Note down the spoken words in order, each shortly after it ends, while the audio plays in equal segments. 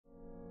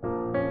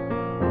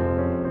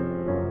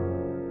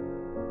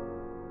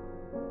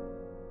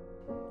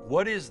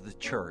What is the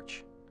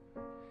church?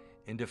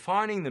 In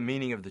defining the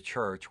meaning of the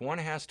church, one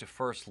has to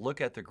first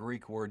look at the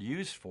Greek word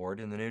used for it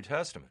in the New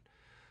Testament.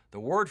 The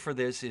word for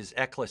this is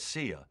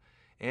ekklesia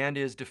and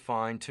is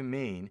defined to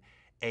mean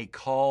a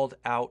called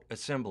out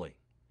assembly.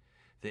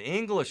 The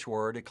English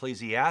word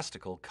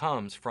ecclesiastical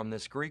comes from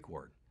this Greek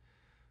word.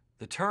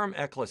 The term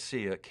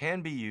ekklesia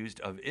can be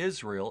used of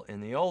Israel in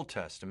the Old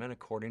Testament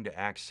according to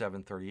Acts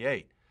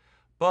 7:38,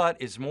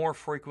 but is more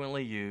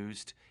frequently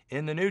used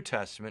in the New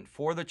Testament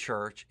for the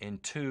church in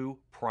two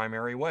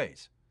primary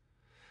ways.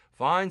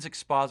 Vine's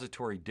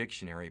Expository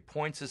Dictionary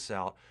points this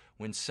out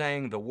when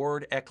saying the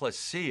word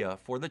ekklesia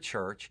for the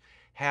church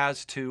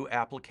has two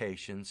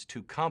applications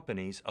to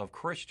companies of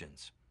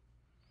Christians.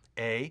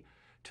 A,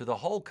 to the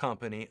whole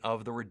company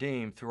of the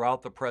redeemed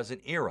throughout the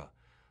present era,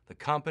 the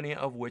company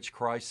of which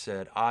Christ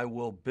said, "I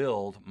will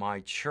build my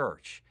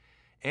church,"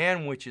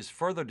 and which is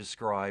further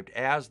described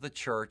as the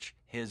church,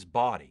 his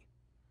body.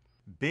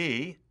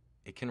 B,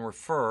 it can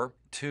refer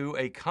to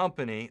a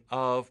company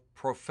of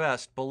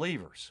professed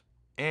believers,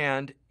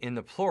 and in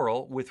the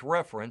plural with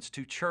reference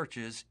to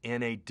churches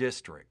in a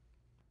district.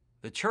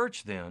 The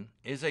church, then,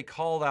 is a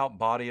called-out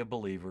body of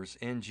believers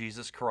in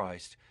Jesus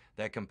Christ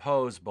that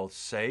compose both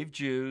saved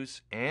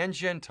Jews and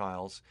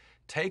Gentiles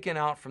taken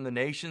out from the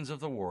nations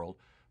of the world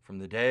from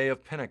the day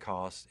of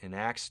Pentecost in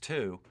Acts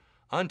 2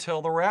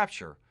 until the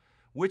rapture,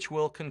 which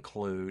will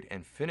conclude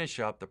and finish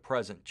up the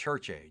present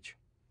church age.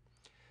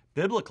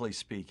 Biblically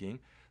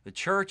speaking, the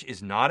church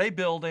is not a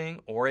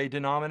building or a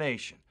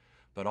denomination,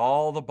 but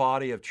all the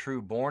body of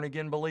true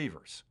born-again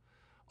believers.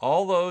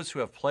 All those who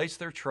have placed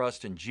their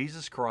trust in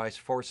Jesus Christ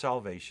for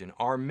salvation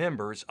are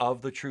members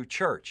of the true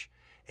church,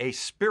 a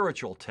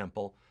spiritual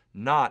temple,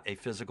 not a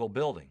physical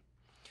building.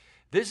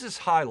 This is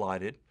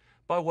highlighted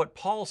by what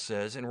Paul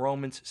says in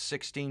Romans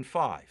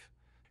 16:5.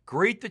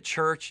 Greet the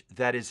church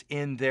that is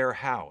in their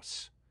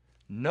house.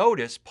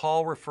 Notice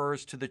Paul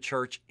refers to the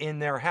church in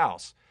their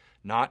house,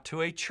 not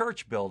to a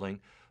church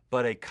building,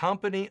 but a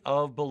company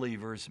of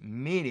believers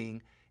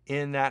meeting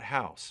in that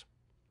house.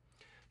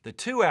 The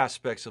two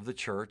aspects of the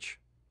church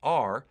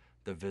are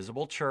the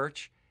visible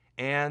church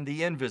and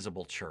the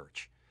invisible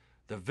church.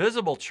 The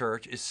visible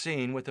church is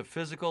seen with a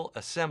physical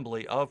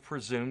assembly of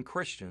presumed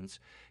Christians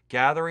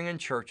gathering in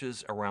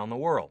churches around the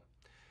world.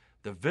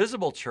 The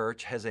visible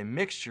church has a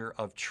mixture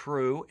of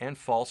true and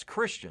false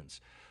Christians,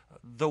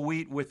 the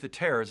wheat with the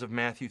tares of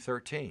Matthew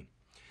 13.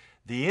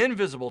 The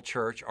invisible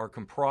church are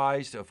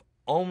comprised of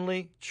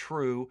only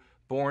true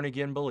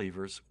born-again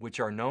believers, which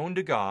are known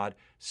to God,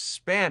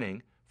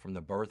 spanning from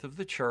the birth of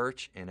the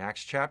church in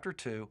Acts chapter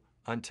 2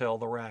 until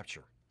the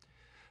rapture.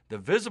 The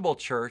visible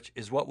church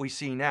is what we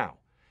see now,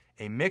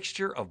 a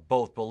mixture of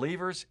both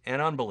believers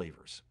and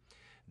unbelievers.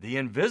 The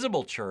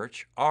invisible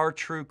church are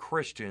true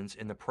Christians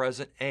in the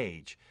present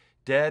age,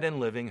 dead and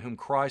living, whom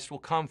Christ will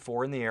come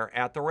for in the air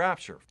at the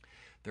rapture.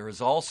 There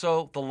is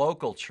also the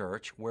local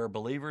church, where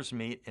believers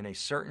meet in a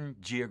certain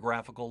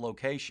geographical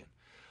location.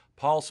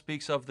 Paul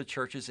speaks of the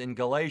churches in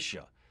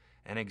Galatia,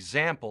 an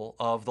example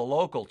of the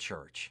local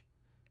church,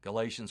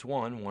 Galatians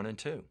 1:1 and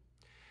 2.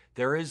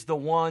 There is the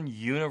one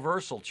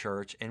universal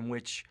church in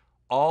which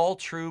all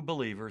true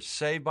believers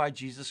saved by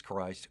Jesus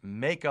Christ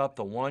make up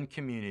the one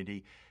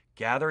community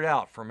gathered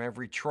out from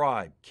every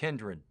tribe,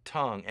 kindred,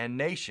 tongue, and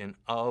nation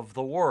of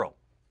the world.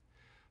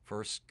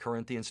 1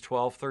 Corinthians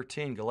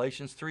 12:13,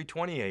 Galatians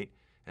 3:28,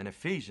 and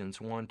Ephesians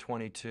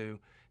 1:22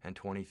 and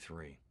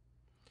 23.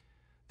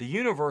 The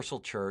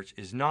universal church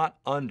is not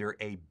under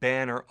a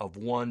banner of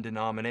one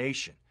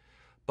denomination,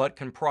 but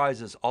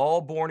comprises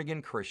all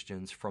born-again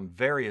Christians from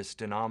various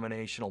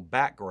denominational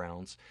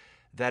backgrounds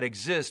that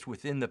exist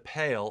within the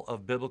pale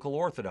of biblical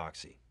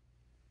orthodoxy.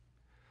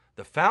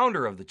 The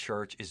founder of the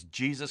church is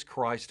Jesus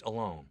Christ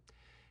alone.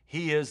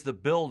 He is the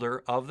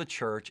builder of the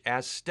church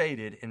as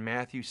stated in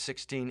Matthew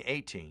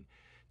 16:18.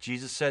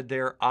 Jesus said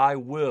there, "I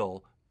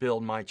will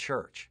build my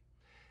church."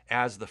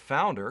 As the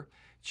founder,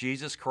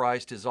 Jesus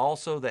Christ is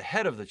also the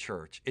head of the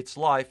church, its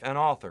life and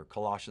author,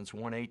 Colossians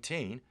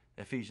 1:18,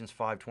 Ephesians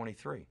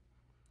 5:23.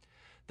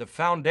 The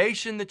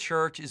foundation the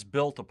church is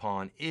built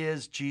upon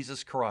is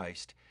Jesus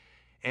Christ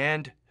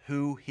and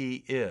who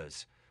he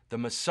is, the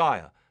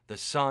Messiah, the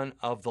Son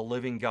of the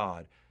living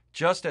God,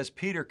 just as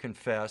Peter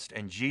confessed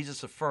and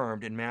Jesus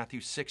affirmed in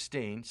Matthew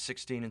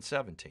 16:16 and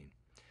 17.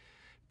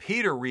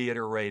 Peter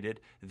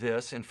reiterated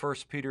this in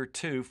 1 Peter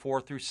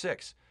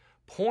 2:4-6,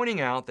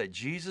 pointing out that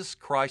Jesus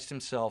Christ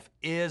himself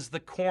is the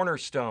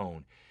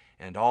cornerstone,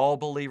 and all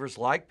believers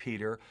like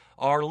Peter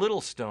are little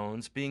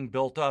stones being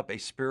built up a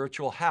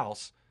spiritual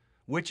house,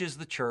 which is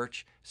the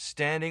church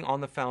standing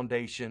on the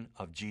foundation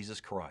of Jesus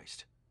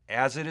Christ.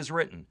 As it is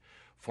written,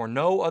 "For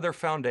no other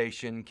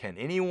foundation can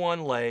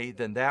anyone lay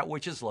than that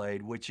which is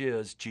laid, which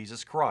is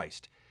Jesus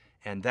Christ,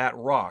 and that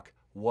rock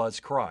was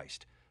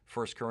Christ."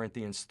 1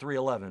 Corinthians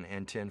 3:11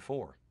 and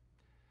 10:4.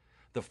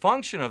 The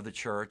function of the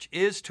church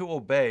is to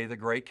obey the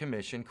Great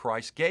Commission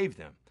Christ gave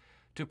them,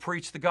 to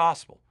preach the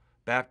gospel,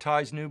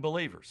 baptize new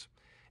believers,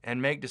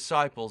 and make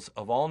disciples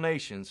of all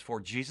nations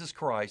for Jesus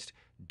Christ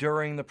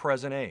during the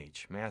present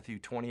age, Matthew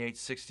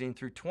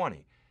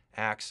 28:16-20,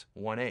 Acts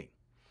 1:8.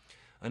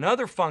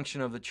 Another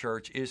function of the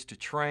church is to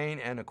train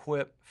and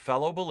equip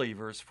fellow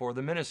believers for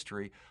the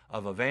ministry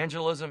of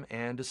evangelism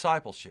and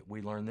discipleship.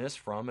 We learn this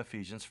from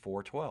Ephesians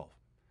 4:12.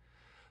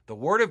 The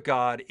Word of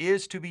God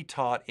is to be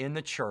taught in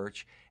the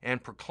church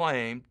and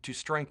proclaimed to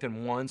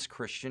strengthen one's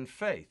Christian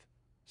faith.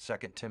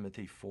 2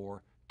 Timothy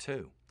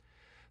 4:2.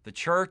 The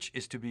church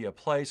is to be a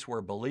place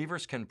where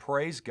believers can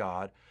praise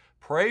God,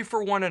 pray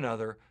for one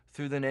another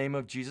through the name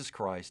of Jesus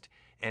Christ,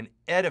 and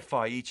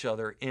edify each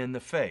other in the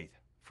faith.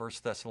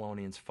 1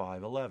 Thessalonians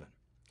 5:11.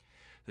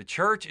 The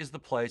church is the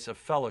place of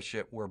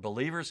fellowship where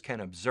believers can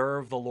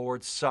observe the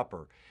Lord's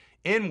Supper,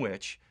 in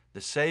which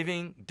the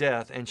saving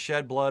death and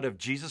shed blood of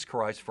Jesus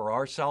Christ for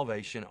our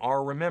salvation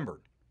are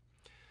remembered.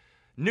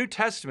 New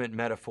Testament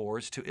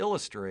metaphors to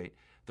illustrate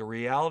the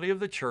reality of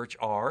the church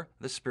are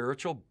the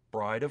spiritual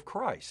bride of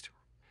Christ,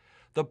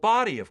 the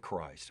body of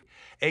Christ,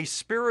 a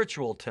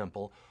spiritual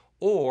temple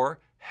or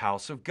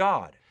house of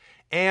God,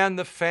 and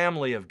the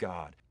family of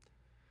God.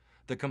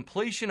 The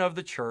completion of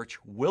the church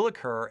will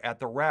occur at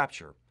the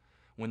rapture,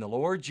 when the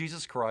Lord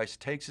Jesus Christ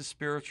takes his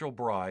spiritual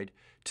bride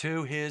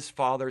to his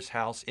Father's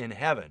house in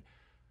heaven,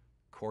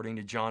 according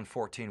to John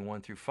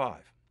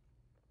 14:1-5.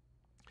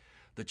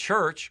 The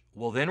church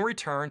will then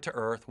return to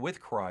earth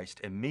with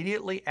Christ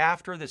immediately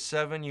after the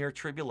 7-year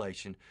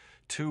tribulation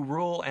to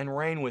rule and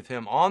reign with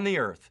him on the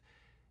earth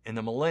in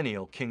the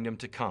millennial kingdom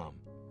to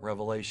come.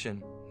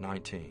 Revelation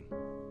 19.